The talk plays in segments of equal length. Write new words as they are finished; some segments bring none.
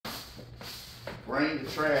bring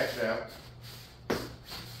the trash out.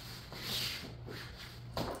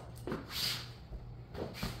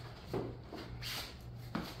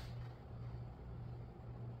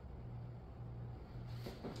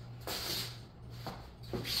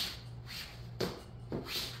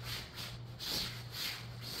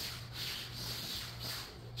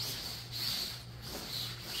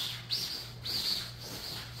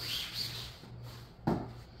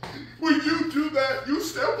 When you do that, you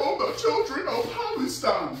step on the children of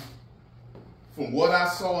Palestine. From what I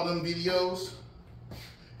saw in them videos,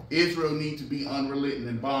 Israel needs to be unrelenting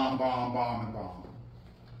and bomb, bomb, bomb, and bomb.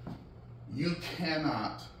 You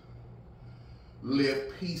cannot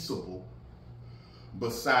live peaceable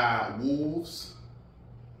beside wolves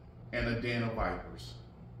and a den of vipers.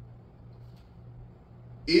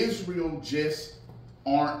 Israel just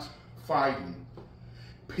aren't fighting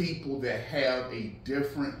people that have a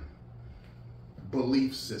different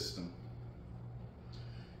belief system.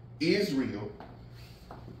 Israel,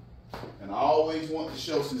 and I always want to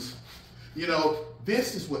show, since, you know,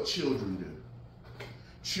 this is what children do.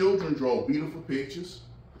 Children draw beautiful pictures.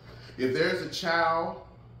 If there's a child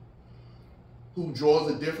who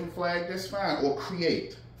draws a different flag, that's fine. Or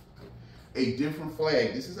create a different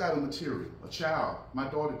flag. This is out of material. A child, my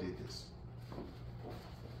daughter did this.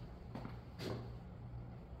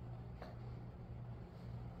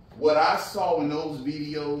 What I saw in those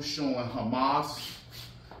videos showing Hamas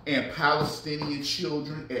and Palestinian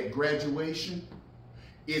children at graduation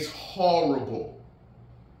is horrible.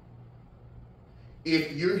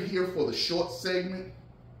 If you're here for the short segment,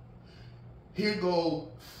 here go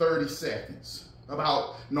 30 seconds. I'm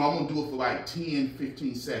gonna do it for like 10,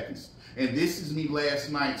 15 seconds. And this is me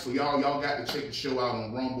last night, so y'all got to check the show out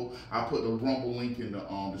on Rumble. I put the Rumble link in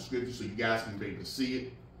the description so you guys can be able to see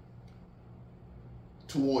it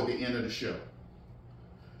toward the end of the show.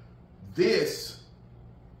 This,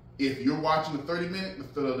 if you're watching the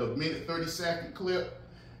 30-second clip,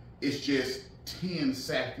 it's just 10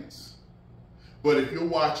 seconds. But if you're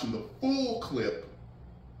watching the full clip,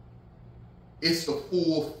 it's the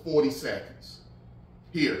full 40 seconds.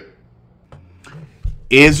 Here.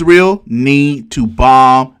 Israel need to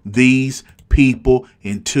bomb these people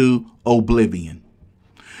into oblivion.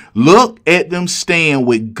 Look at them stand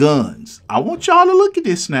with guns. I want y'all to look at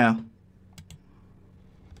this now.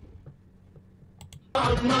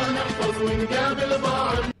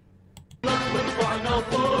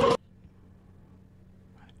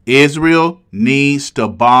 Israel needs to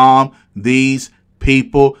bomb these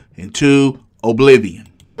people into oblivion.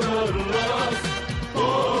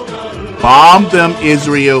 Bomb them,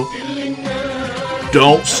 Israel.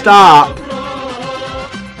 Don't stop.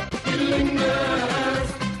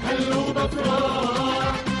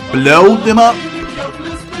 Blow them up.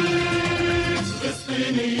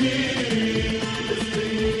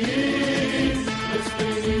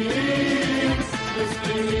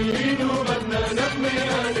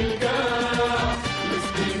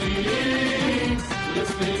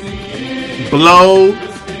 Blow.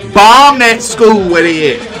 Bomb that school where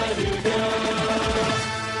they at.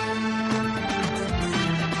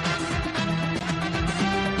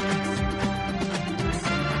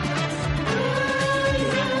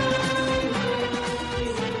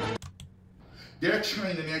 They're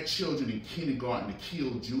training their children in kindergarten to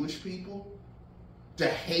kill Jewish people, to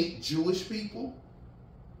hate Jewish people.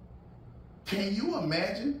 Can you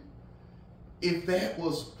imagine if that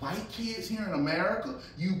was white kids here in America,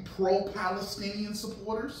 you pro-Palestinian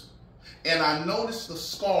supporters? And I noticed the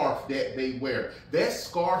scarf that they wear. That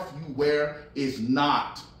scarf you wear is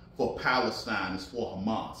not for Palestine, it's for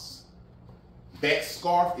Hamas. That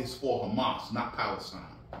scarf is for Hamas, not Palestine.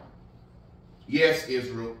 Yes,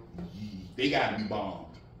 Israel, they got to be bombed.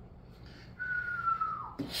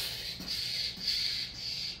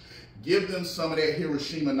 Give them some of that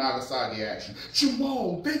Hiroshima, Nagasaki action.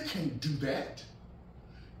 Jamal, they can't do that.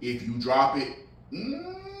 If you drop it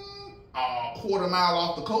a quarter mile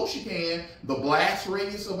off the coast, you can. The blast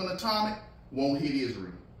radius of an atomic won't hit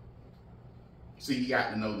Israel. See, you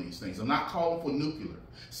got to know these things. I'm not calling for nuclear.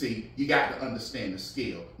 See, you got to understand the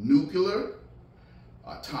scale. Nuclear,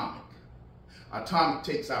 atomic. Atomic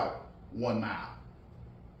takes out 1 mile.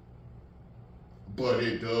 But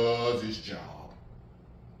it does its job.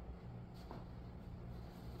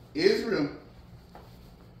 Israel,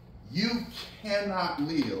 you cannot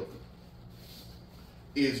live,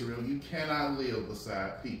 Israel, you cannot live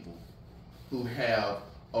beside people who have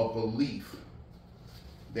a belief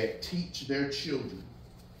that teach their children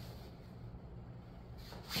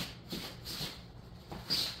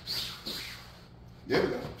there we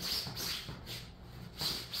go.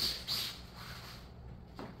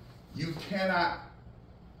 You cannot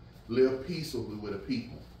live peaceably with a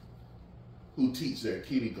people who teach their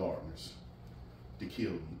kindergartners to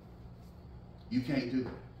kill you. You can't do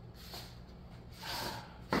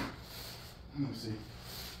that. Let me see.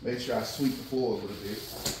 Make sure I sweep the floor a little bit.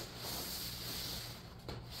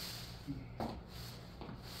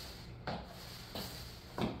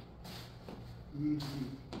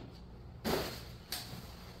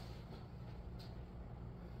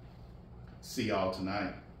 See y'all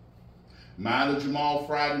tonight. Mind the Jamal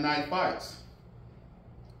Friday night fights.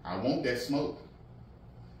 I want that smoke.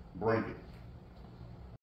 Bring it.